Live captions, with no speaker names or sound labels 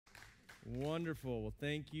Wonderful. Well,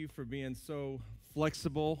 thank you for being so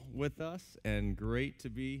flexible with us and great to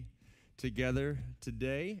be together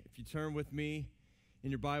today. If you turn with me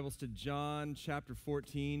in your Bibles to John chapter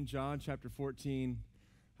 14,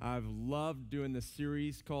 I've loved doing this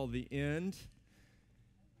series called The End,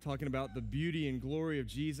 talking about the beauty and glory of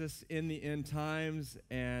Jesus in the end times,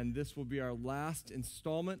 and this will be our last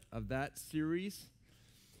installment of that series.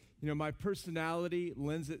 You know, my personality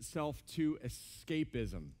lends itself to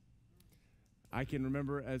escapism. I can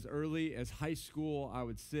remember as early as high school, I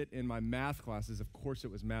would sit in my math classes, of course it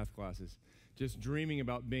was math classes, just dreaming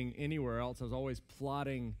about being anywhere else. I was always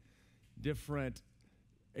plotting different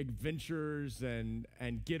adventures and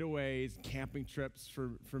getaways, camping trips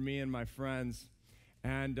for me and my friends.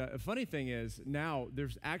 And the funny thing is, now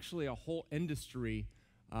there's actually a whole industry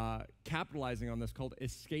capitalizing on this called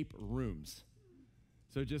escape rooms.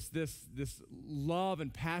 So just this love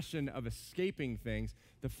and passion of escaping things.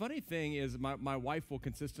 The funny thing is my wife will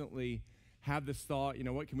consistently have this thought, you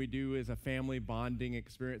know, what can we do as a family bonding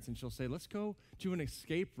experience? And she'll say, let's go to an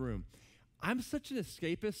escape room. I'm such an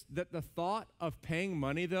escapist that the thought of paying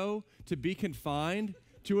money, though, to be confined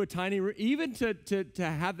to a tiny room, even to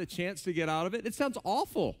have the chance to get out of it, it sounds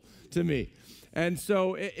awful to me. And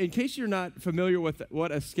so in case you're not familiar with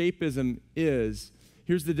what escapism is,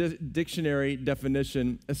 here's the dictionary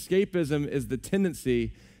definition. Escapism is the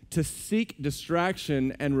tendency to seek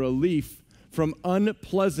distraction and relief from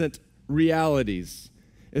unpleasant realities,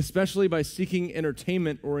 especially by seeking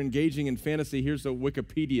entertainment or engaging in fantasy. Here's a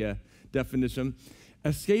Wikipedia definition.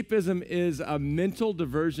 Escapism is a mental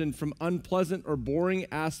diversion from unpleasant or boring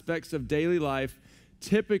aspects of daily life,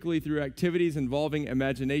 typically through activities involving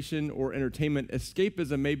imagination or entertainment.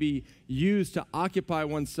 Escapism may be used to occupy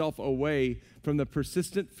oneself away from the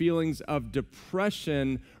persistent feelings of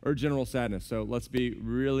depression or general sadness. So let's be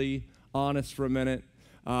really honest for a minute.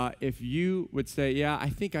 If you would say, yeah, I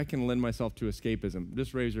think I can lend myself to escapism,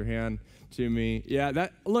 just raise your hand to me. Yeah,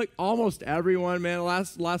 look, almost everyone, man.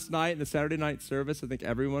 Last night in the Saturday night service, I think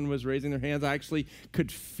everyone was raising their hands. I actually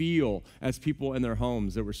could feel as people in their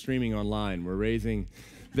homes that were streaming online were raising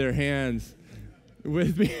their hands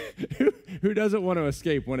with me. Who doesn't want to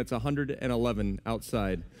escape when it's 111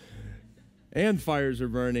 outside and fires are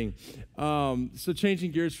burning? So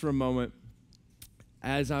changing gears for a moment.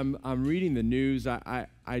 As I'm reading the news, I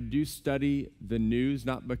do study the news,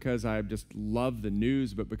 not because I just love the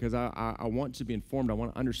news, but because I want to be informed. I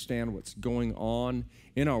want to understand what's going on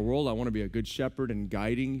in our world. I want to be a good shepherd in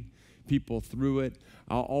guiding people through it.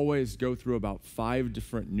 I'll always go through about 5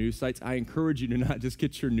 different news sites. I encourage you to not just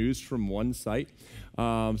get your news from one site. So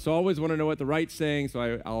I always want to know what the right's saying,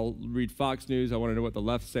 so I'll read Fox News. I want to know what the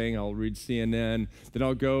left's saying. I'll read CNN. Then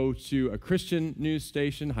I'll go to a Christian news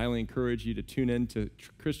station. Highly encourage you to tune in to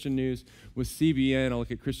Christian news with CBN. I'll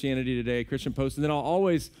look at Christianity Today, Christian Post, and then I'll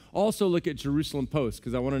always also look at Jerusalem Post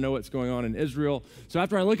because I want to know what's going on in Israel. So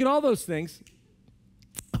after I look at all those things,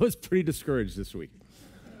 I was pretty discouraged this week.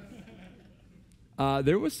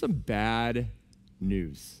 There was some bad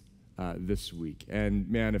news this week. And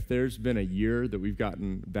man, if there's been a year that we've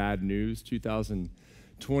gotten bad news,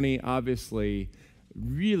 2020, obviously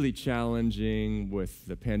really challenging with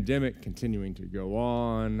the pandemic continuing to go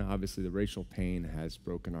on. Obviously, the racial pain has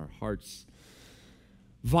broken our hearts.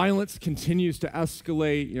 Violence continues to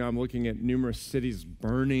escalate. You know, I'm looking at numerous cities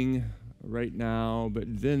burning right now, but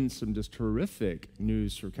then some just horrific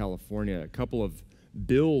news for California. A couple of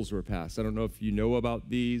bills were passed. I don't know if you know about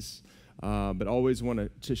these, but always want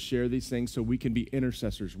to share these things so we can be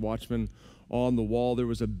intercessors, watchmen on the wall. There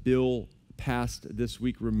was a bill passed this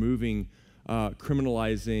week removing,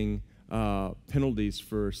 criminalizing penalties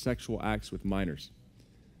for sexual acts with minors.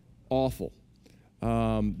 Awful.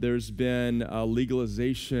 There's been a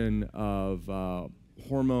legalization of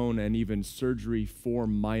hormone and even surgery for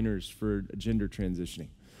minors for gender transitioning.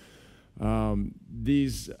 And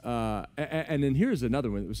then here's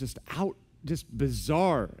another one that was just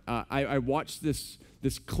bizarre. I watched this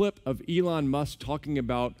clip of Elon Musk talking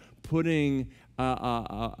about putting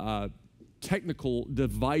a technical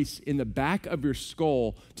device in the back of your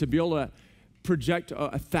skull to be able to project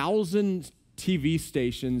 1,000 TV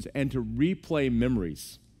stations and to replay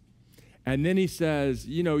memories. And then he says,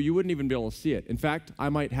 you know, you wouldn't even be able to see it. In fact, I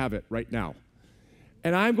might have it right now.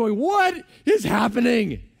 And I'm going, what is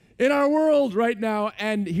happening in our world right now?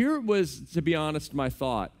 And here was, to be honest, my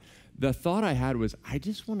thought. The thought I had was, I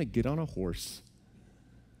just want to get on a horse,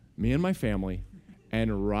 me and my family,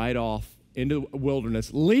 and ride off into the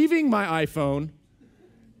wilderness, leaving my iPhone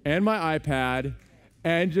and my iPad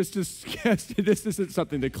And just to this isn't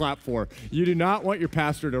something to clap for. You do not want your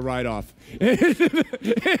pastor to ride off into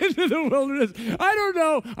the wilderness.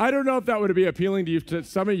 I don't know if that would be appealing to you. To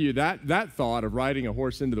some of you, that thought of riding a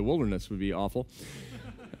horse into the wilderness would be awful.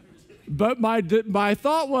 But my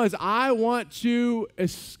thought was, I want to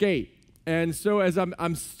escape. And so as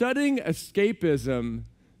I'm studying escapism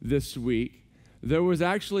this week, there was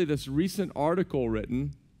actually this recent article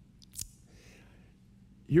written.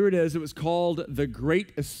 Here it is. It was called The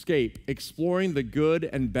Great Escape, Exploring the Good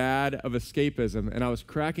and Bad of Escapism. And I was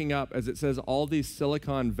cracking up as it says all these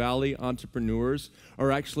Silicon Valley entrepreneurs are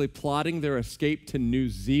actually plotting their escape to New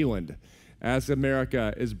Zealand as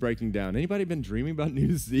America is breaking down. Anybody been dreaming about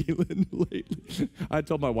New Zealand lately? I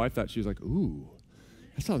told my wife that. She was like, ooh,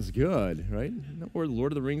 that sounds good, right? Isn't that where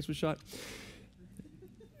Lord of the Rings was shot?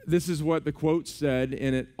 This is what the quote said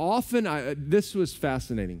in it. This was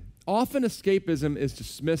fascinating. Often escapism is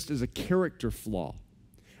dismissed as a character flaw,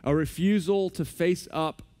 a refusal to face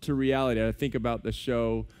up to reality. I think about the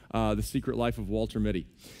show, The Secret Life of Walter Mitty.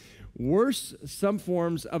 Worse, some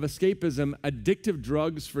forms of escapism, addictive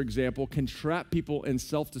drugs, for example, can trap people in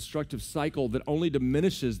self-destructive cycle that only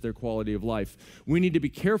diminishes their quality of life. We need to be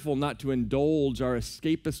careful not to indulge our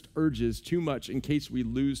escapist urges too much in case we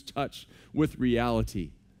lose touch with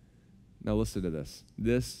reality. Now listen to this.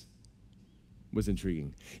 This was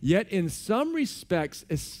intriguing. Yet in some respects,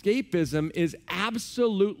 escapism is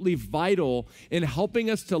absolutely vital in helping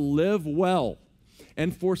us to live well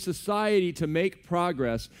and for society to make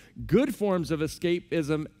progress. Good forms of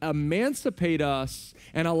escapism emancipate us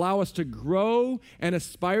and allow us to grow and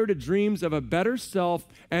aspire to dreams of a better self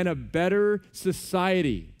and a better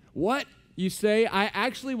society. What? You say? I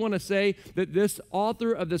actually want to say that this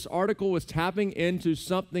author of this article was tapping into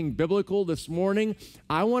something biblical this morning.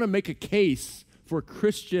 I want to make a case for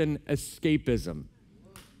Christian escapism.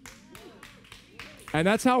 And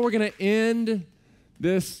that's how we're going to end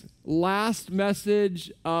this last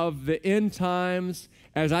message of the end times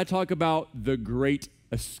as I talk about the great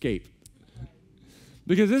escape.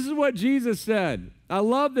 Because this is what Jesus said. I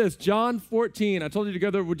love this. John 14. I told you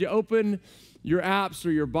together, would you open your apps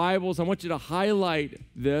or your Bibles? I want you to highlight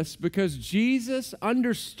this because Jesus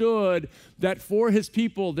understood that for his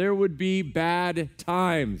people there would be bad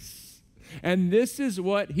times. And this is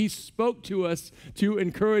what he spoke to us to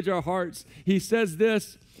encourage our hearts. He says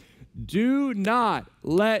this, do not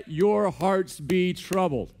let your hearts be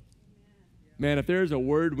troubled. Man, if there's a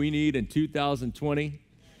word we need in 2020,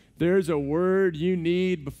 there's a word you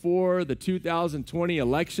need before the 2020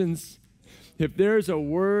 elections. If there's a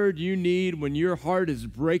word you need when your heart is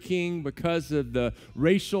breaking because of the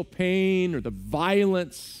racial pain or the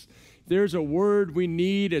violence, there's a word we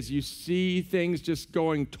need as you see things just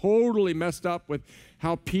going totally messed up with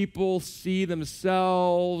how people see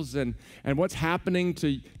themselves and what's happening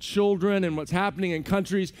to children and what's happening in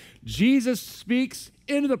countries. Jesus speaks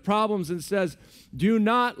into the problems and says, do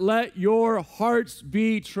not let your hearts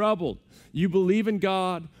be troubled. You believe in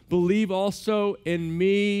God, believe also in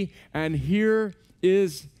me, and here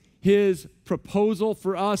is his proposal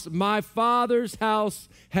for us. My Father's house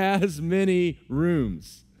has many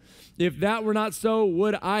rooms. If that were not so,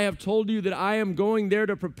 would I have told you that I am going there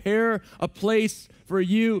to prepare a place for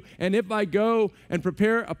you? And if I go and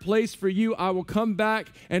prepare a place for you, I will come back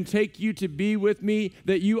and take you to be with me,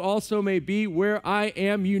 that you also may be where I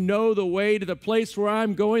am. You know the way to the place where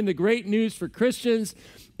I'm going. The great news for Christians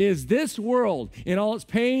is this world, in all its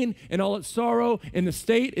pain and all its sorrow, in the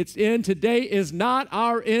state it's in today, is not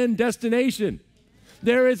our end destination.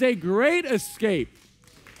 There is a great escape.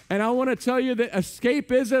 And I want to tell you that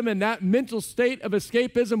escapism and that mental state of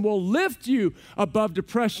escapism will lift you above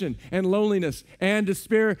depression and loneliness and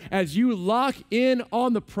despair as you lock in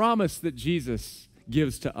on the promise that Jesus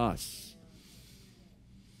gives to us.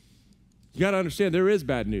 You got to understand there is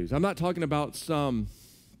bad news. I'm not talking about some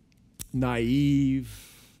naive,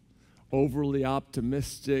 overly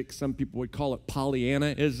optimistic, some people would call it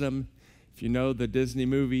Pollyannaism, if you know the Disney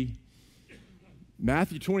movie.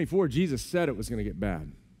 Matthew 24, Jesus said it was going to get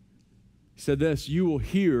bad. He said this, you will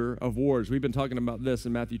hear of wars. We've been talking about this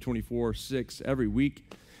in Matthew 24:6 every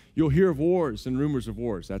week. You'll hear of wars and rumors of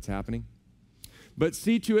wars. That's happening. But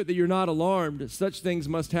see to it that you're not alarmed. Such things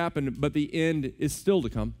must happen, but the end is still to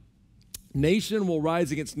come. Nation will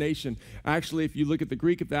rise against nation. Actually, if you look at the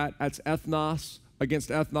Greek of that, that's ethnos against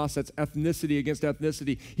ethnos, that's ethnicity against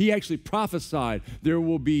ethnicity. He actually prophesied there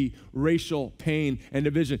will be racial pain and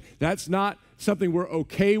division. That's not something we're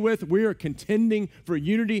okay with. We are contending for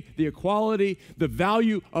unity, the equality, the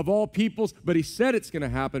value of all peoples, but he said it's going to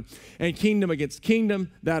happen. And kingdom against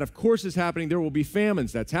kingdom, that of course is happening. There will be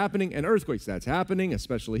famines, that's happening, and earthquakes, that's happening,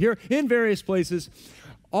 especially here, in various places.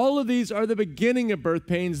 All of these are the beginning of birth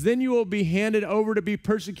pains. Then you will be handed over to be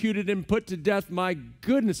persecuted and put to death. My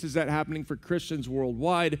goodness, is that happening for Christians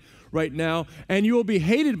worldwide right now? And you will be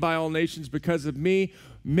hated by all nations because of me.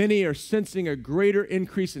 Many are sensing a greater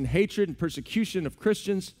increase in hatred and persecution of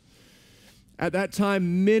Christians. At that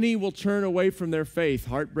time, many will turn away from their faith.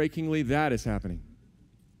 Heartbreakingly, that is happening.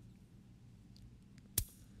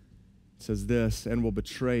 It says this, and will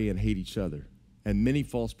betray and hate each other. And many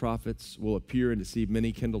false prophets will appear and deceive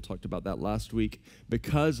many. Kendall talked about that last week.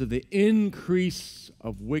 Because of the increase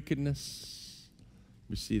of wickedness,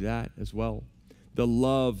 we see that as well. The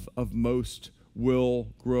love of most will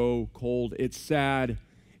grow cold. It's sad,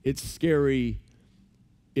 it's scary,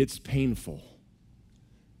 it's painful.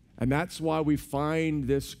 And that's why we find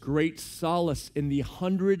this great solace in the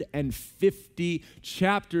 150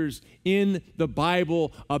 chapters in the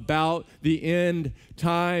Bible about the end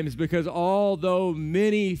times. Because although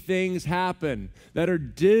many things happen that are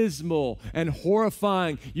dismal and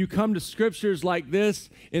horrifying, you come to scriptures like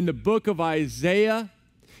this in the book of Isaiah.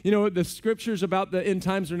 You know, the scriptures about the end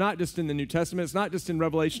times are not just in the New Testament. It's not just in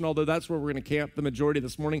Revelation, although that's where we're going to camp the majority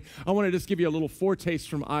this morning. I want to just give you a little foretaste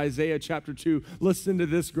from Isaiah chapter 2. Listen to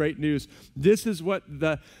this great news. This is what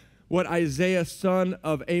Isaiah, son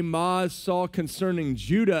of Amoz, saw concerning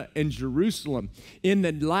Judah and Jerusalem. In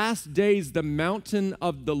the last days, the mountain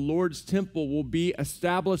of the Lord's temple will be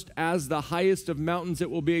established as the highest of mountains. It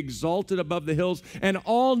will be exalted above the hills, and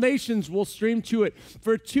all nations will stream to it.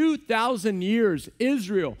 For 2,000 years,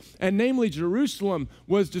 Israel, and namely Jerusalem,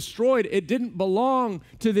 was destroyed. It didn't belong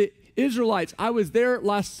to the Israelites. I was there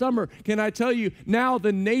last summer. Can I tell you, now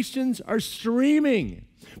the nations are streaming.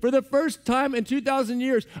 For the first time in 2,000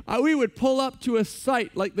 years, we would pull up to a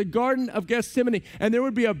site like the Garden of Gethsemane, and there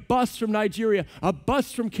would be a bus from Nigeria, a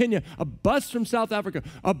bus from Kenya, a bus from South Africa,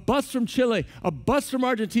 a bus from Chile, a bus from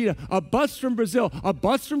Argentina, a bus from Brazil, a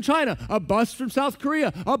bus from China, a bus from South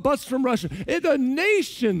Korea, a bus from Russia. The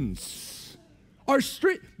nations are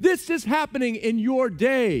this is happening in your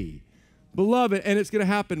day, beloved, and it's going to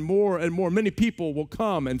happen more and more. Many people will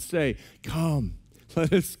come and say, "Come,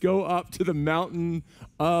 let us go up to the mountain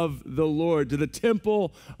of the Lord, to the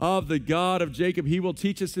temple of the God of Jacob. He will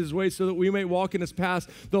teach us his way so that we may walk in his paths.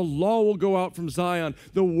 The law will go out from Zion,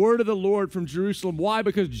 the word of the Lord from Jerusalem." Why?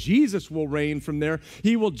 Because Jesus will reign from there.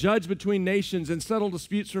 He will judge between nations and settle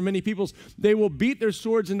disputes for many peoples. They will beat their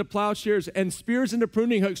swords into plowshares and spears into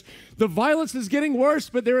pruning hooks. The violence is getting worse,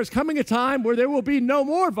 but there is coming a time where there will be no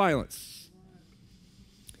more violence.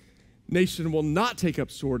 Nation will not take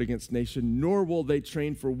up sword against nation, nor will they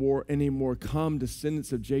train for war anymore. Come,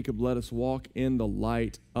 descendants of Jacob, let us walk in the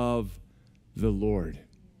light of the Lord.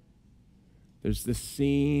 There's this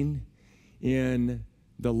scene in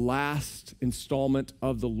the last installment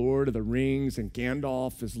of The Lord of the Rings, and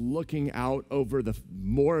Gandalf is looking out over the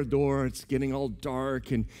Mordor. It's getting all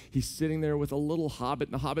dark, and he's sitting there with a little hobbit,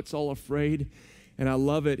 and the hobbit's all afraid. And I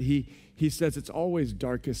love it. He says, "It's always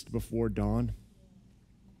darkest before dawn."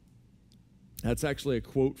 That's actually a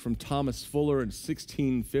quote from Thomas Fuller in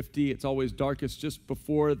 1650. It's always darkest just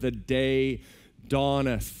before the day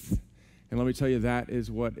dawneth. And let me tell you, that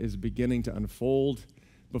is what is beginning to unfold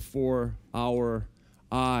before our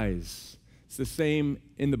eyes. It's the same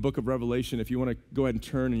in the book of Revelation. If you want to go ahead and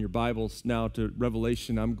turn in your Bibles now to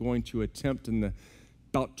Revelation, I'm going to attempt in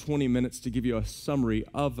about 20 minutes to give you a summary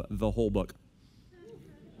of the whole book.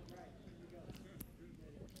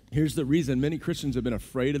 Here's the reason many Christians have been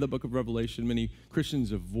afraid of the book of Revelation. Many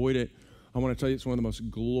Christians avoid it. I want to tell you it's one of the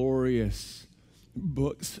most glorious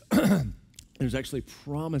books. There's actually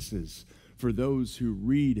promises for those who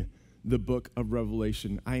read the book of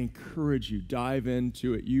Revelation. I encourage you, dive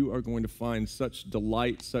into it. You are going to find such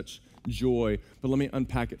delight, such joy. But let me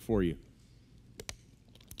unpack it for you.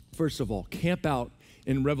 First of all, camp out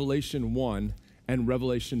in Revelation 1 and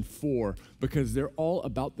Revelation 4 because they're all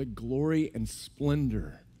about the glory and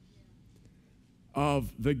splendor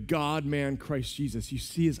of the God-man Christ Jesus. You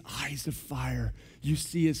see his eyes of fire. You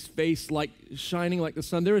see his face like shining like the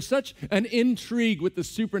sun. There is such an intrigue with the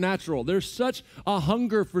supernatural. There's such a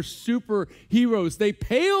hunger for superheroes. They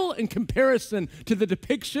pale in comparison to the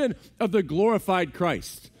depiction of the glorified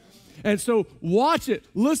Christ. And so watch it,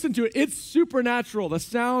 listen to it. It's supernatural. The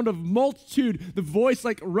sound of multitude, the voice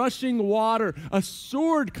like rushing water, a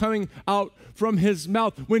sword coming out from his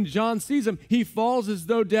mouth. When John sees him, he falls as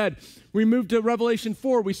though dead. We move to Revelation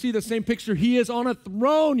 4. We see the same picture. He is on a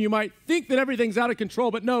throne. You might think that everything's out of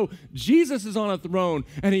control, but no, Jesus is on a throne,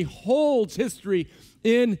 and he holds history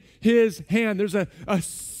in his hand. There's a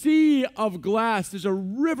sea of glass. There's a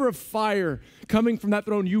river of fire coming from that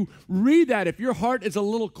throne. You read that. If your heart is a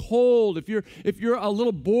little cold, if you're a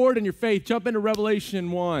little bored in your faith, jump into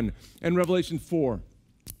Revelation 1 and Revelation 4.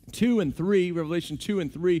 2 and 3, Revelation 2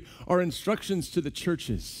 and 3 are instructions to the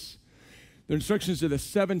churches. They're instructions to the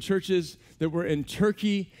 7 churches that were in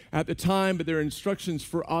Turkey at the time, but they're instructions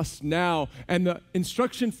for us now. And the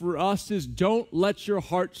instruction for us is don't let your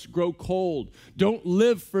hearts grow cold. Don't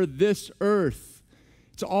live for this earth.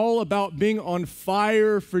 It's all about being on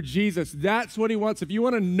fire for Jesus. That's what he wants. If you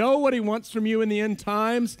want to know what he wants from you in the end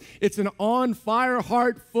times, it's an on fire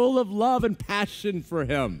heart full of love and passion for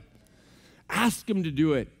him. Ask him to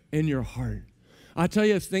do it in your heart. I tell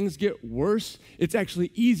you, as things get worse, it's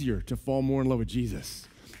actually easier to fall more in love with Jesus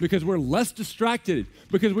because we're less distracted,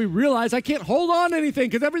 because we realize I can't hold on to anything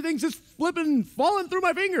because everything's just flipping and falling through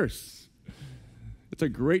my fingers. It's a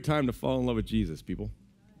great time to fall in love with Jesus, people.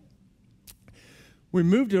 We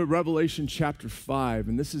move to Revelation chapter 5,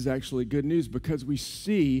 and this is actually good news because we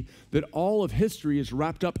see that all of history is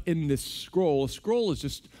wrapped up in this scroll. A scroll is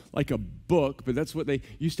just like a book, but that's what they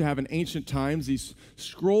used to have in ancient times, these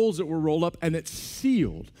scrolls that were rolled up, and it's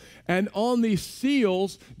sealed. And on these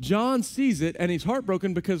seals, John sees it, and he's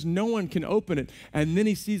heartbroken because no one can open it. And then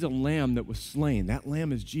he sees a lamb that was slain. That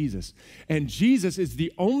lamb is Jesus. And Jesus is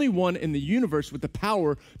the only one in the universe with the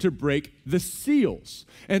power to break the seals.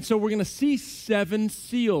 And so we're going to see 7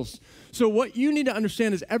 seals. So what you need to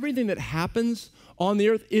understand is everything that happens on the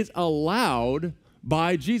earth is allowed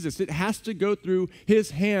by Jesus. It has to go through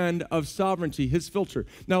his hand of sovereignty, his filter.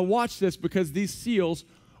 Now watch this because these seals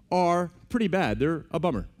are pretty bad. They're a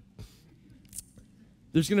bummer.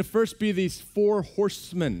 There's going to first be these 4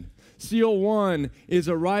 horsemen. Seal 1 is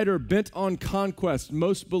a rider bent on conquest,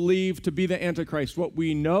 most believed to be the Antichrist. What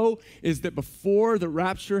we know is that before the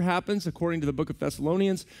rapture happens, according to the book of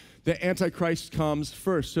Thessalonians, the Antichrist comes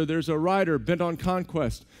first. So there's a rider bent on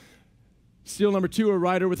conquest. Seal number 2, a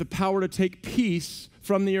rider with the power to take peace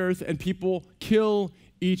from the earth and people kill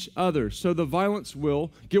each other. So the violence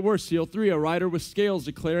will get worse. Seal 3, a rider with scales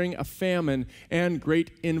declaring a famine and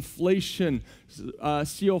great inflation.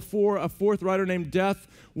 Seal 4, a 4th rider named Death.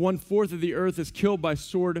 1/4 of the earth is killed by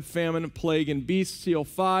sword, famine, plague, and beast. Seal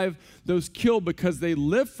 5, those killed because they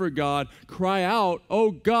live for God cry out,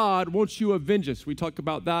 "Oh God, won't you avenge us?" We talked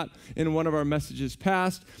about that in one of our messages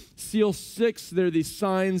past. Seal 6, there are these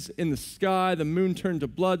signs in the sky. The moon turned to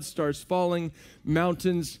blood, stars falling,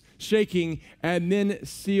 mountains shaking. And then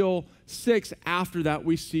seal 6, after that,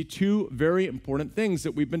 we see 2 very important things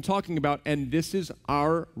that we've been talking about, and this is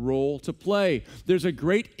our role to play. There's a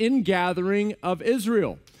great ingathering of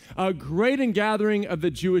Israel, a great ingathering of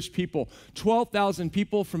the Jewish people. 12,000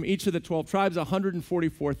 people from each of the 12 tribes,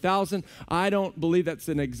 144,000. I don't believe that's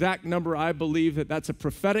an exact number. I believe that that's a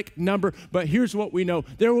prophetic number, but here's what we know.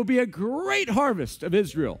 There will be a great harvest of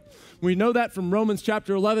Israel. We know that from Romans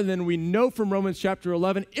chapter 11, then we know from Romans chapter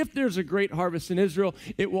 11, if there's a great harvest in Israel,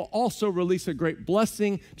 it will also release a great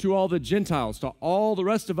blessing to all the Gentiles, to all the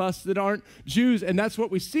rest of us that aren't Jews, and that's what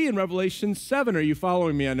we see in Revelation 7. Are you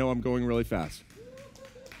following me? I know I'm going really fast.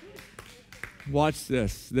 Watch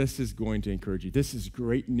this. This is going to encourage you. This is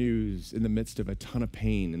great news in the midst of a ton of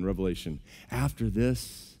pain in Revelation. After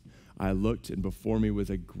this, I looked, and before me was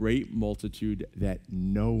a great multitude that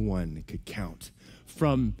no one could count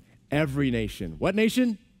from every nation. What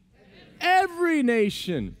nation? Every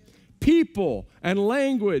nation. People and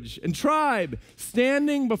language and tribe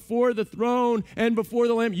standing before the throne and before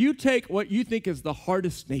the Lamb. You take what you think is the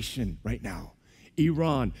hardest nation right now,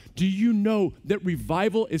 Iran. Do you know that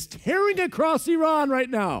revival is tearing across Iran right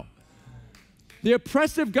now? The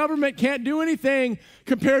oppressive government can't do anything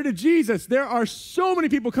compared to Jesus. There are so many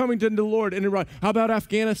people coming to the Lord in Iran. How about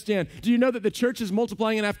Afghanistan? Do you know that the church is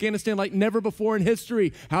multiplying in Afghanistan like never before in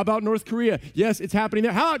history? How about North Korea? Yes, it's happening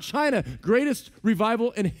there. How about China? Greatest revival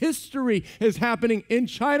in history is happening in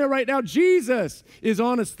China right now. Jesus is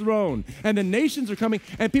on his throne, and the nations are coming,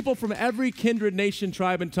 and people from every kindred, nation,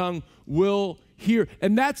 tribe, and tongue will here.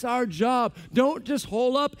 And that's our job. Don't just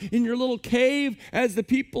hole up in your little cave as the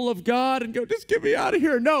people of God and go, just get me out of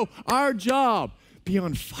here. No, our job, be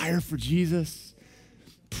on fire for Jesus,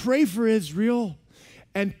 pray for Israel,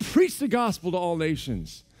 and preach the gospel to all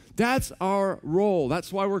nations. That's our role.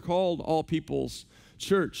 That's why we're called All People's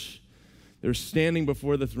Church. They're standing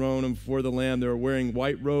before the throne and before the Lamb. They were wearing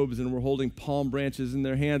white robes and were holding palm branches in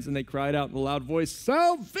their hands, and they cried out in a loud voice,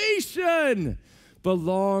 "Salvation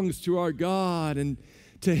belongs to our God and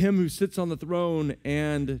to him who sits on the throne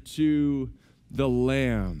and to the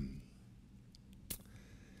Lamb."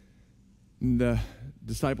 And the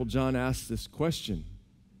disciple John asks this question.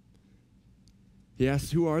 He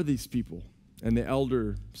asks, "Who are these people?" And the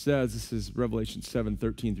elder says, this is Revelation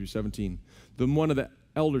 7:13 through 17. Then one of the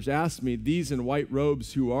elders asked me, "These in white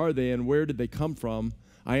robes, who are they and where did they come from?"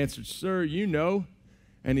 I answered, "Sir, you know."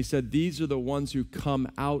 And he said, "These are the ones who come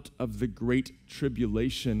out of the great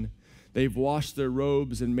tribulation. They've washed their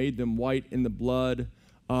robes and made them white in the blood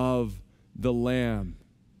of the Lamb."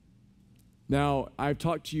 Now, I've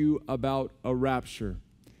talked to you about a rapture,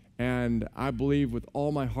 and I believe with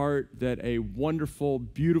all my heart that a wonderful,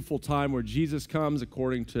 beautiful time where Jesus comes,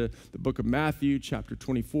 according to the book of Matthew, chapter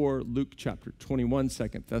 24, Luke, chapter 21,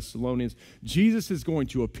 2 Thessalonians, Jesus is going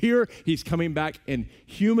to appear. He's coming back in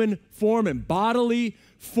human form and bodily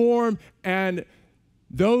form, and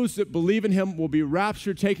those that believe in him will be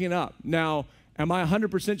raptured, taken up. Now, am I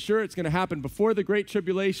 100% sure it's going to happen before the Great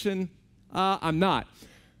Tribulation? I'm not.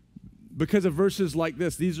 Because of verses like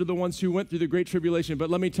this, these are the ones who went through the Great Tribulation. But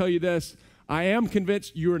let me tell you this, I am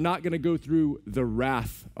convinced you are not going to go through the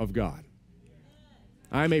wrath of God.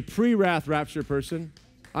 I'm a pre-wrath rapture person.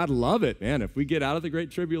 I'd love it, man, if we get out of the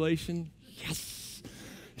Great Tribulation. Yes.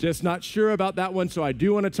 Just not sure about that one, so I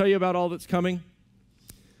do want to tell you about all that's coming.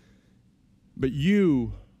 But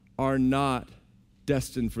you are not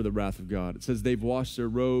destined for the wrath of God. It says they've washed their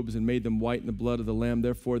robes and made them white in the blood of the Lamb.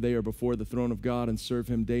 Therefore, they are before the throne of God and serve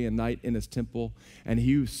him day and night in his temple. And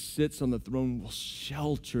he who sits on the throne will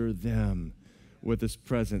shelter them with his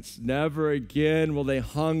presence. Never again will they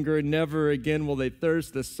hunger. Never again will they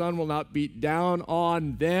thirst. The sun will not beat down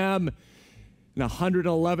on them. In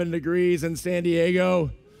 111 degrees in San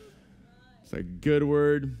Diego. It's a good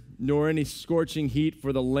word. Nor any scorching heat,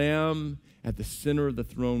 for the Lamb at the center of the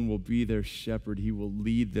throne will be their shepherd. He will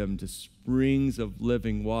lead them to springs of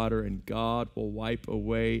living water, and God will wipe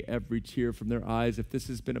away every tear from their eyes. If this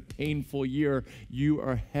has been a painful year, you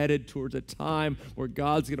are headed towards a time where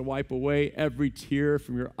God's going to wipe away every tear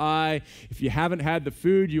from your eye. If you haven't had the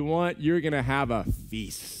food you want, you're going to have a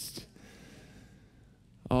feast.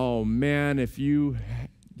 Oh, man, if you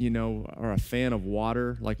are a fan of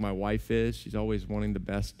water like my wife is, she's always wanting the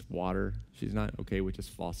best water. She's not okay with just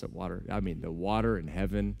faucet water. I mean, the water in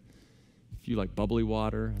heaven. If you like bubbly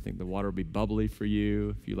water, I think the water will be bubbly for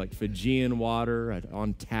you. If you like Fijian water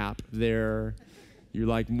on tap there, you're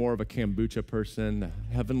like more of a kombucha person, the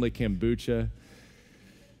heavenly kombucha.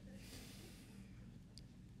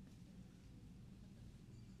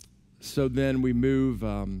 So then we move,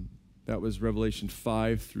 that was Revelation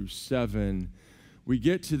 5 through 7. We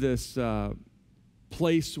get to this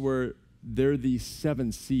place where there are these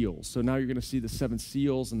 7 seals. So now you're going to see the 7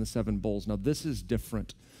 seals and the 7 bowls. Now this is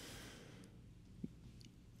different.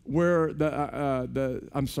 Where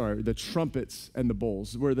the trumpets and the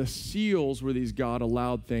bowls, where the seals were these God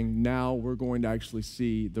allowed thing, now we're going to actually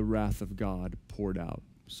see the wrath of God poured out.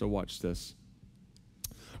 So watch this.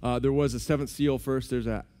 There was a 7th seal first. There's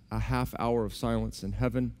a half hour of silence in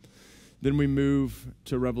heaven. Then we move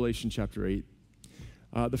to Revelation chapter 8.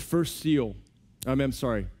 The first seal,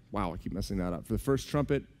 wow, I keep messing that up. For the first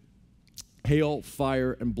trumpet, hail,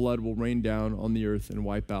 fire, and blood will rain down on the earth and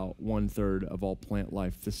wipe out 1/3 of all plant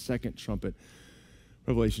life. The second trumpet,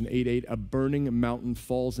 Revelation 8:8, a burning mountain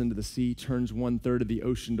falls into the sea, turns 1/3 of the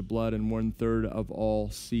ocean to blood, and 1/3 of all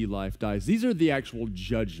sea life dies. These are the actual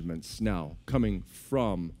judgments now coming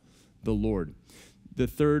from the Lord. The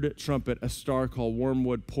third trumpet, a star called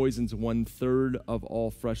wormwood poisons 1/3 of all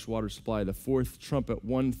fresh water supply. The fourth trumpet,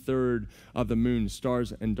 1/3 of the moon,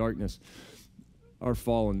 stars, and darkness are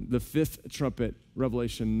fallen. The fifth trumpet,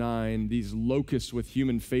 Revelation 9, these locusts with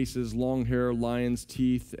human faces, long hair, lions'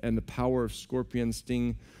 teeth, and the power of scorpions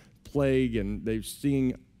sting plague, and they're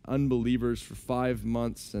stinging unbelievers for 5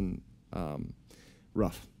 months, and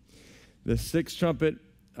rough. The sixth trumpet,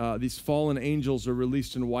 these fallen angels are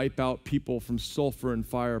released and wipe out people from sulfur and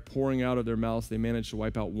fire pouring out of their mouths. They manage to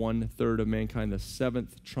wipe out 1/3 of mankind. The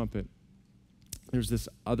seventh trumpet, there's this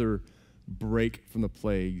other break from the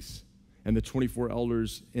plagues. And the 24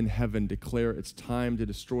 elders in heaven declare it's time to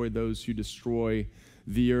destroy those who destroy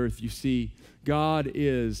the earth. You see, God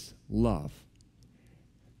is love.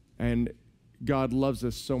 And God loves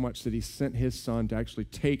us so much that he sent his son to actually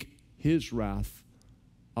take his wrath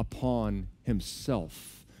upon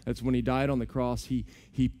himself. That's when he died on the cross, he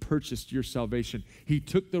purchased your salvation. He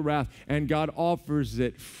took the wrath, and God offers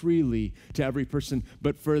it freely to every person.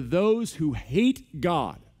 But for those who hate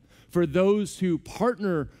God, for those who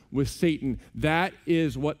partner with Satan, that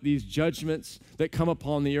is what these judgments that come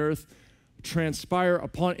upon the earth transpire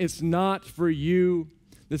upon. It's not for you.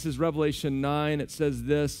 This is Revelation 9. It says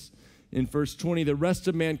this in verse 20, the rest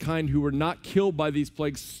of mankind who were not killed by these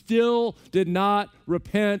plagues still did not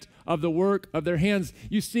repent of the work of their hands.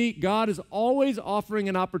 You see, God is always offering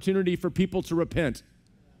an opportunity for people to repent.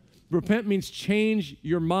 Repent means change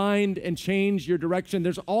your mind and change your direction.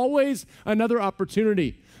 There's always another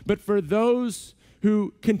opportunity. But for those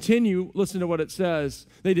who continue, listen to what it says.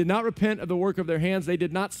 They did not repent of the work of their hands. They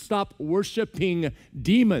did not stop worshiping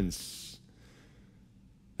demons.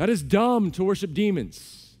 That is dumb to worship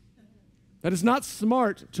demons. That is not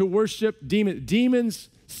smart to worship demons. Demons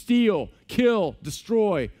steal, kill,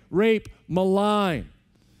 destroy, rape, malign.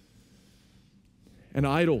 And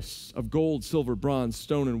idols of gold, silver, bronze,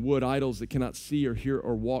 stone, and wood, idols that cannot see or hear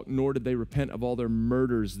or walk, nor did they repent of all their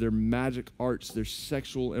murders, their magic arts, their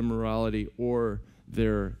sexual immorality, or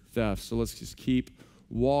their theft. So let's just keep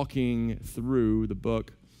walking through the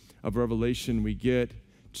book of Revelation. We get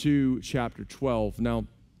to chapter 12. Now,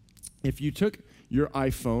 if you took your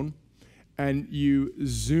iPhone and you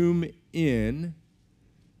zoom in,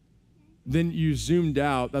 then you zoomed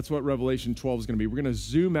out. That's what Revelation 12 is going to be. We're going to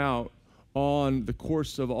zoom out on the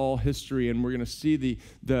course of all history, and we're going to see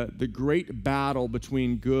the great battle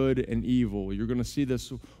between good and evil. You're going to see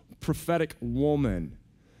this prophetic woman,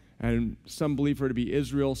 and some believe her to be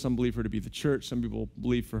Israel, some believe her to be the church, some people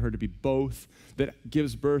believe for her to be both, that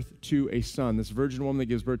gives birth to a son. This virgin woman that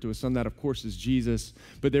gives birth to a son, that of course is Jesus,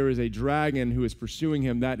 but there is a dragon who is pursuing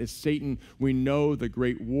him. That is Satan. We know the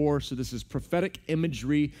great war, so this is prophetic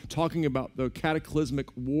imagery talking about the cataclysmic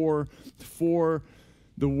war for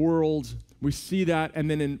the world. We see that, and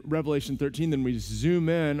then in Revelation 13, then we zoom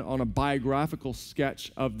in on a biographical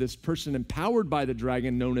sketch of this person empowered by the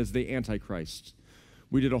dragon known as the Antichrist.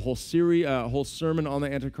 We did a whole series, a whole sermon on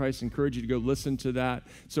the Antichrist. I encourage you to go listen to that.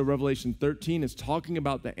 So Revelation 13 is talking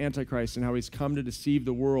about the Antichrist and how he's come to deceive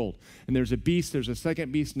the world. And there's a beast, there's a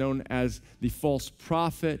second beast known as the false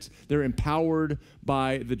prophet. They're empowered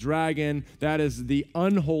by the dragon. That is the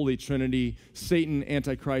unholy trinity, Satan,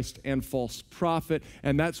 Antichrist, and false prophet.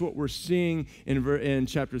 And that's what we're seeing in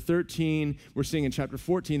chapter 13. We're seeing in chapter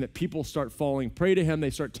 14 that people start falling prey to him. They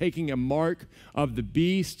start taking a mark of the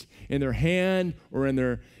beast in their hand or in their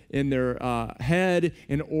head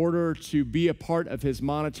in order to be a part of his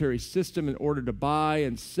monetary system, in order to buy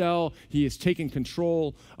and sell. He is taking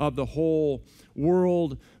control of the whole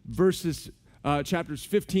world. Chapters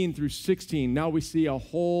 15 through 16, now we see a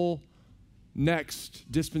whole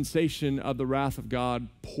next dispensation of the wrath of God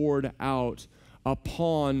poured out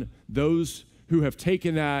upon those who have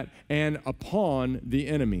taken that and upon the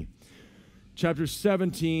enemy. Chapters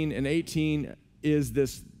 17 and 18 is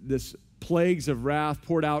this plagues of wrath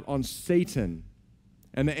poured out on Satan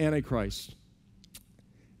and the Antichrist.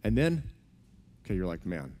 And then, okay, you're like,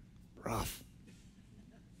 man, rough.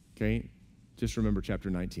 Okay, just remember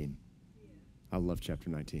chapter 19. I love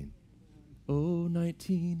chapter 19. Oh,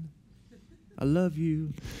 19, I love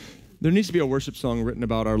you. There needs to be a worship song written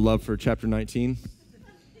about our love for chapter 19.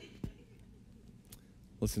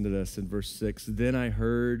 Listen to this in verse 6. Then I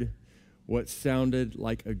heard what sounded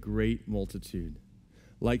like a great multitude,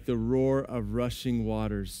 like the roar of rushing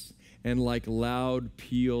waters, and like loud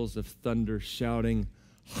peals of thunder, shouting,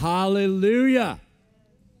 Hallelujah!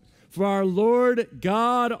 For our Lord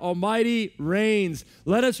God Almighty reigns.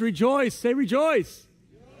 Let us rejoice. Say rejoice.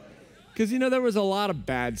 Because, there was a lot of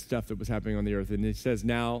bad stuff that was happening on the earth. And it says,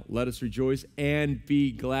 now let us rejoice and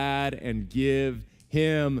be glad and give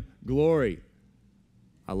him glory.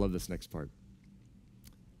 I love this next part.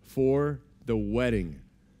 For the wedding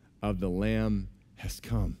of the Lamb has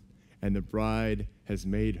come, and the bride has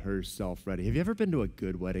made herself ready. Have you ever been to a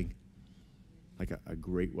good wedding? Like a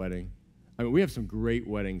great wedding? I mean, we have some great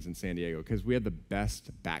weddings in San Diego because we have the best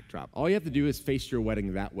backdrop. All you have to do is face your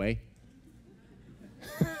wedding that way.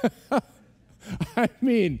 I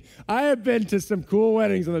mean, I have been to some cool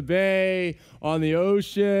weddings on the bay, on the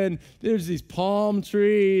ocean. There's these palm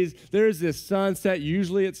trees. There's this sunset,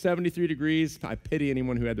 usually at 73 degrees. I pity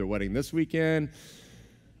anyone who had their wedding this weekend.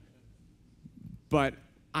 But,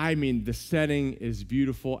 I mean, the setting is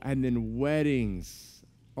beautiful. And then weddings.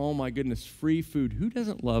 Oh, my goodness, free food. Who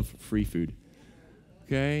doesn't love free food?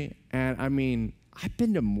 Okay? And, I mean, I've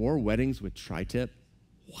been to more weddings with tri-tip.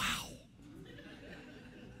 Wow.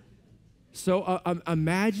 So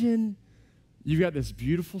imagine you've got this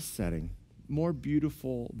beautiful setting, more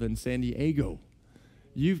beautiful than San Diego.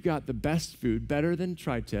 You've got the best food, better than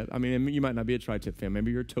tri-tip. I mean, you might not be a tri-tip fan.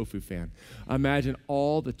 Maybe you're a tofu fan. Imagine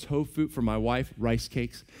all the tofu for my wife, rice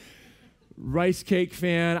cakes. rice cake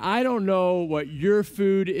fan. I don't know what your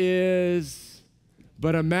food is,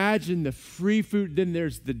 but imagine the free food. Then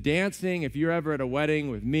there's the dancing. If you're ever at a wedding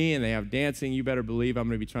with me and they have dancing, you better believe I'm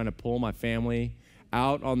going to be trying to pull my family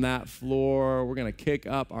out on that floor. We're going to kick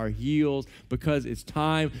up our heels because it's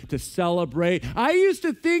time to celebrate. I used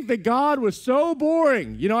to think that God was so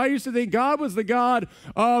boring. You know, I used to think God was the God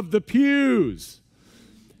of the pews.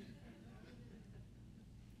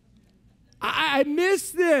 I miss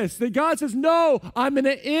this, that God says, no, I'm going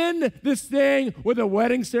to end this thing with a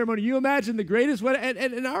wedding ceremony. You imagine the greatest wedding,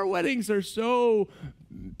 and our weddings are so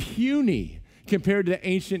puny compared to the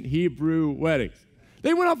ancient Hebrew weddings.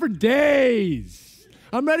 They went on for days.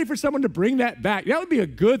 I'm ready for someone to bring that back. That would be a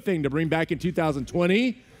good thing to bring back in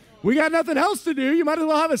 2020. We got nothing else to do. You might as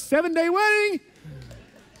well have a 7-day wedding.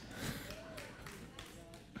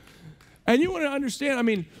 And you want to understand, I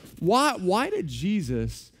mean, why did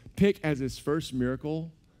Jesus pick as his first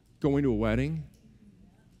miracle going to a wedding?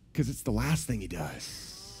 Because it's the last thing he does.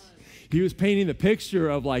 He was painting the picture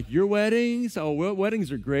of like your weddings. Oh, well,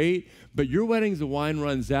 weddings are great, but your weddings, the wine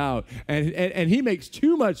runs out. And he makes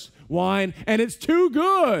too much wine, and it's too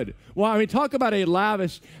good. Well, I mean, talk about a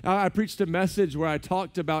lavish. I preached a message where I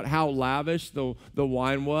talked about how lavish the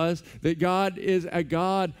wine was, that God is a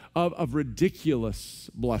God of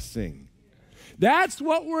ridiculous blessing. That's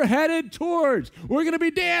what we're headed towards. We're going to be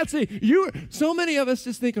dancing. So many of us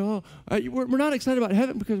just think, we're not excited about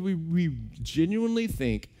heaven because we genuinely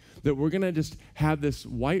think that we're going to just have this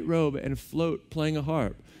white robe and float playing a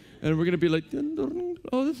harp. And we're going to be like,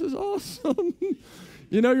 oh, this is awesome.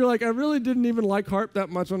 You know, you're like, I really didn't even like harp that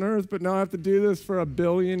much on earth, but now I have to do this for 1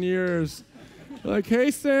 billion years. Like, hey,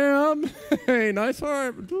 Sam. Hey, nice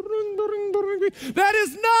harp. That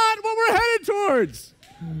is not what we're headed towards.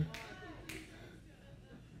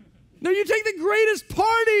 No, you take the greatest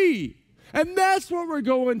party, and that's what we're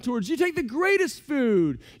going towards. You take the greatest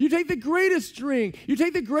food. You take the greatest drink. You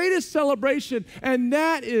take the greatest celebration, and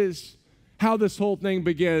that is how this whole thing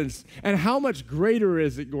begins. And how much greater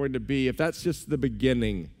is it going to be if that's just the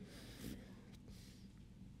beginning?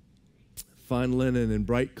 Fine linen and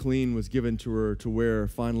bright clean was given to her to wear.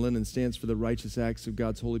 Fine linen stands for the righteous acts of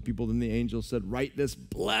God's holy people. Then the angel said, write this,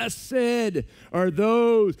 blessed are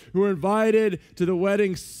those who are invited to the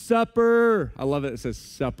wedding supper. I love it. It says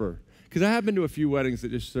supper. Because I have been to a few weddings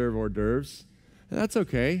that just serve hors d'oeuvres. And that's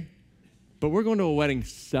okay. But we're going to a wedding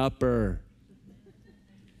supper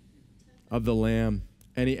of the Lamb.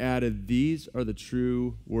 And he added, these are the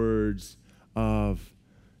true words of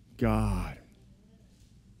God.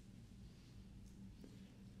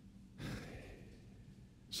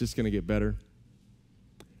 It's just going to get better.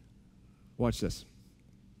 Watch this.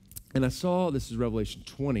 And I saw, this is Revelation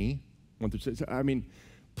 20, 1-6. I mean,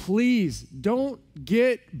 please don't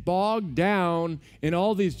get bogged down in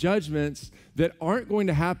all these judgments that aren't going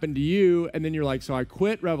to happen to you. And then you're like, so I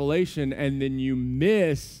quit Revelation, and then you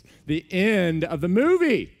miss the end of the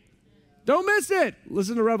movie. Don't miss it.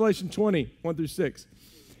 Listen to Revelation 20, 1-6.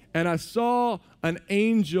 And I saw an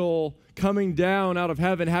angel coming down out of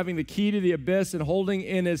heaven, having the key to the abyss and holding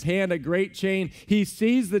in his hand a great chain. He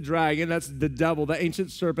seized the dragon, that's the devil, the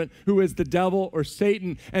ancient serpent, who is the devil or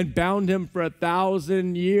Satan, and bound him for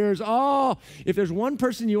 1,000 years. Oh, if there's one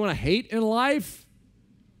person you want to hate in life,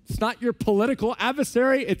 it's not your political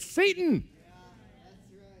adversary, it's Satan.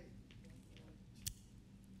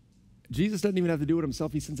 Jesus doesn't even have to do it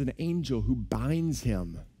himself. He sends an angel who binds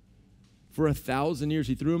him for 1,000 years.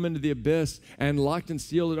 He threw him into the abyss and locked and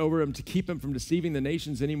sealed it over him to keep him from deceiving the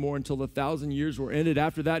nations anymore until the 1,000 years were ended.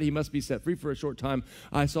 After that, he must be set free for a short time.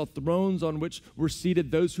 I saw thrones on which were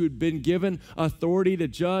seated those who had been given authority to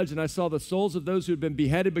judge, and I saw the souls of those who had been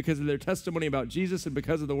beheaded because of their testimony about Jesus and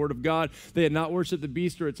because of the word of God. They had not worshiped the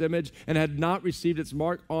beast or its image and had not received its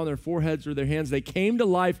mark on their foreheads or their hands. They came to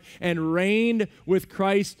life and reigned with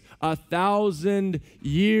Christ 1,000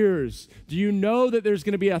 years. Do you know that there's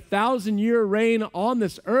going to be 1,000-year reign on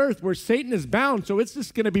this earth where Satan is bound? So it's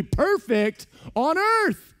just going to be perfect on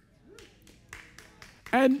earth.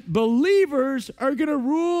 And believers are going to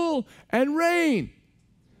rule and reign.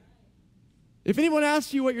 If anyone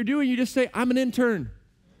asks you what you're doing, you just say, I'm an intern.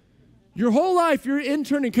 Your whole life, you're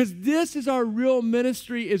interning, because this is our real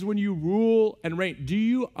ministry, is when you rule and reign. Do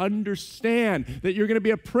you understand that you're going to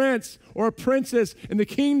be a prince or a princess in the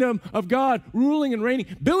kingdom of God, ruling and reigning?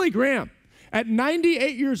 Billy Graham, at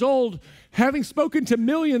 98 years old, having spoken to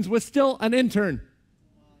millions, was still an intern.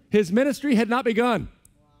 His ministry had not begun.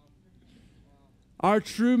 Our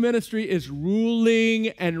true ministry is ruling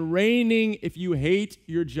and reigning. If you hate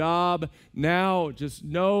your job now, just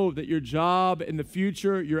know that your job in the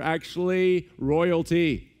future, you're actually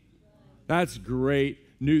royalty. That's great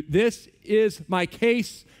new. This is my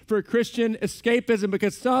case for Christian escapism,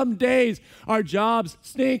 because some days our jobs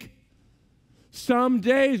stink. Some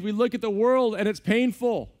days we look at the world and it's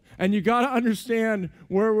painful, and you got to understand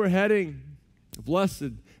where we're heading.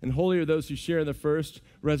 Blessed and holy are those who share in the first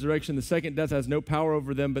resurrection. The second death has no power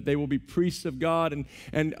over them, but they will be priests of God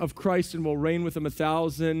and of Christ, and will reign with him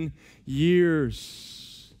 1,000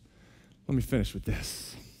 years. Let me finish with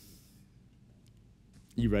this.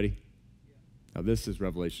 You ready? Now this is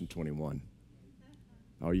Revelation 21.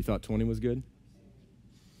 Oh, you thought 20 was good?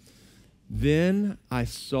 Then I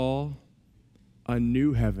saw a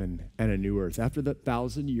new heaven and a new earth. After the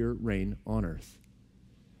 1,000-year reign on earth,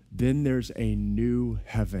 then there's a new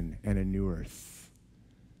heaven and a new earth.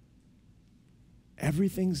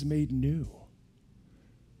 Everything's made new.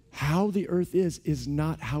 How the earth is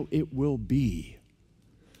not how it will be.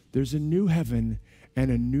 There's a new heaven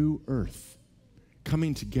and a new earth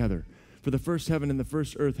coming together. For the first heaven and the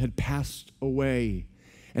first earth had passed away,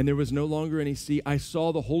 and there was no longer any sea. I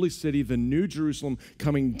saw the holy city, the new Jerusalem,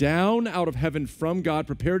 coming down out of heaven from God,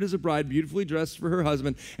 prepared as a bride, beautifully dressed for her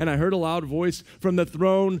husband. And I heard a loud voice from the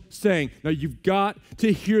throne saying, now you've got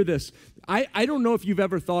to hear this. I don't know if you've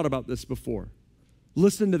ever thought about this before.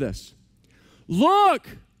 Listen to this. Look,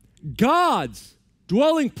 God's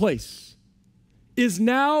dwelling place is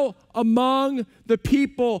now among the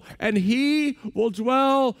people, and he will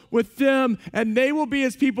dwell with them, and they will be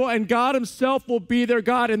his people, and God himself will be their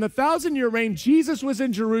God. In the 1,000-year reign, Jesus was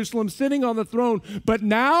in Jerusalem sitting on the throne. But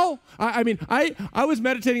now, I was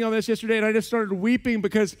meditating on this yesterday, and I just started weeping,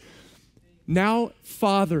 because now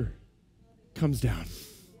Father comes down.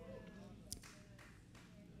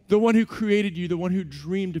 The one who created you, the one who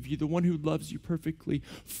dreamed of you, the one who loves you perfectly.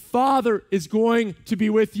 Father is going to be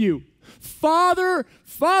with you. Father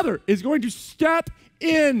is going to step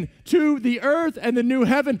into the earth and the new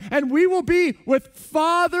heaven, and we will be with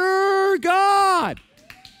Father God.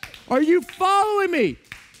 Are you following me?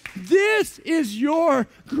 This is your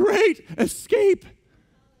great escape.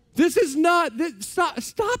 This is not,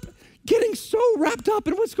 stop getting so wrapped up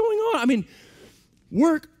in what's going on.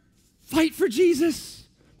 Work, fight for Jesus,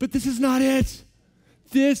 but this is not it.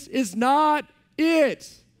 This is not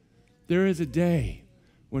it. There is a day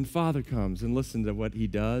when Father comes, and listen to what he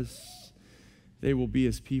does. They will be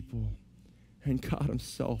his people, and God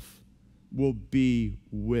himself will be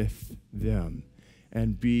with them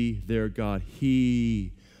and be their God.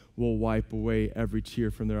 He will wipe away every tear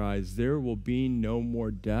from their eyes. There will be no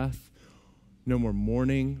more death, no more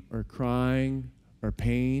mourning or crying or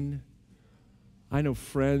pain. I know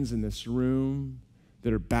friends in this room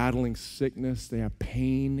that are battling sickness. They have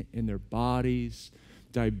pain in their bodies,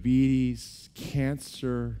 diabetes,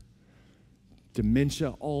 cancer,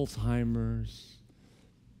 dementia, Alzheimer's,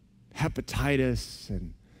 hepatitis,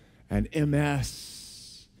 and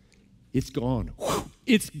MS. It's gone.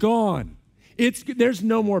 It's gone. There's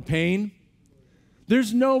no more pain.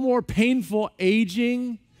 There's no more painful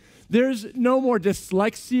aging. There's no more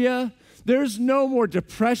dyslexia. There's no more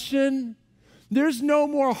depression. There's no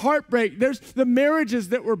more heartbreak. There's the marriages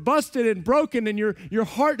that were busted and broken, and your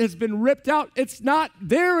heart has been ripped out. It's not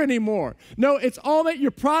there anymore. No, it's all that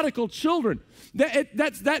your prodigal children.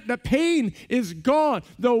 The pain is gone.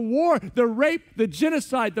 The war, the rape, the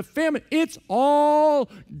genocide, the famine, it's all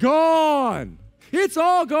gone. It's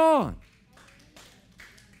all gone.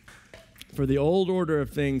 For the old order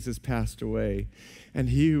of things has passed away. And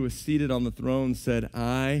he who was seated on the throne said,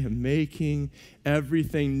 I am making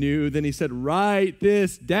everything new. Then he said, write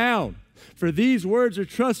this down, for these words are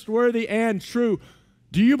trustworthy and true.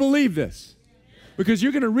 Do you believe this? Because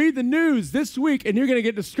you're going to read the news this week and you're going to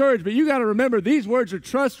get discouraged, but you got to remember these words are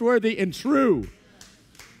trustworthy and true.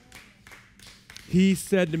 He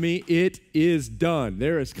said to me, it is done.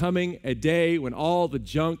 There is coming a day when all the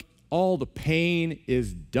junk, all the pain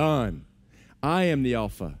is done. I am the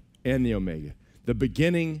Alpha and the Omega, the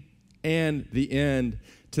beginning and the end.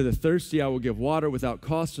 To the thirsty I will give water without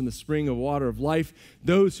cost from the spring of water of life.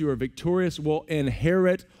 Those who are victorious will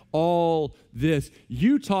inherit all this.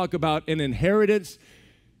 You talk about an inheritance.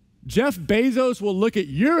 Jeff Bezos will look at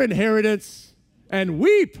your inheritance and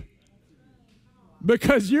weep,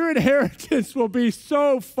 because your inheritance will be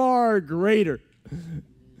so far greater.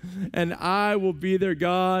 And I will be their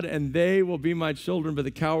God, and they will be my children. But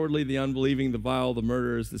the cowardly, the unbelieving, the vile, the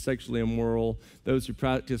murderers, the sexually immoral, those who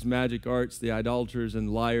practice magic arts, the idolaters and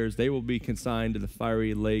liars, they will be consigned to the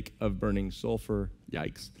fiery lake of burning sulfur.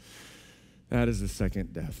 Yikes. That is the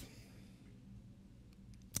second death.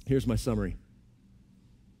 Here's my summary.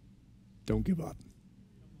 Don't give up.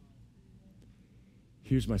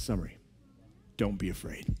 Here's my summary. Don't be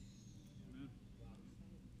afraid.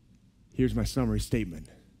 Here's my summary statement.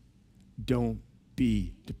 Don't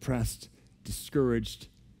be depressed, discouraged,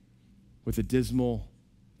 with the dismal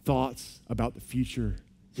thoughts about the future.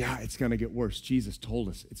 Yeah, it's going to get worse. Jesus told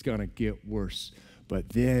us it's going to get worse. But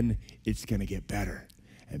then it's going to get better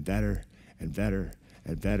and better and better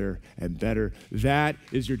and better and better. That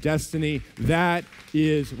is your destiny. That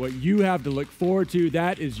is what you have to look forward to.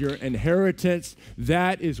 That is your inheritance.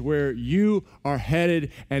 That is where you are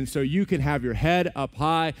headed. And so you can have your head up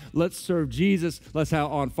high. Let's serve Jesus. Let's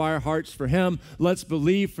have on fire hearts for him. Let's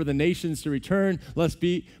believe for the nations to return. Let's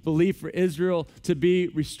believe for Israel to be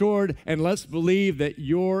restored. And let's believe that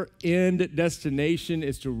your end destination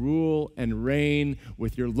is to rule and reign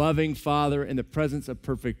with your loving Father in the presence of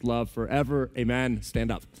perfect love forever. Amen. Stand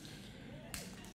up.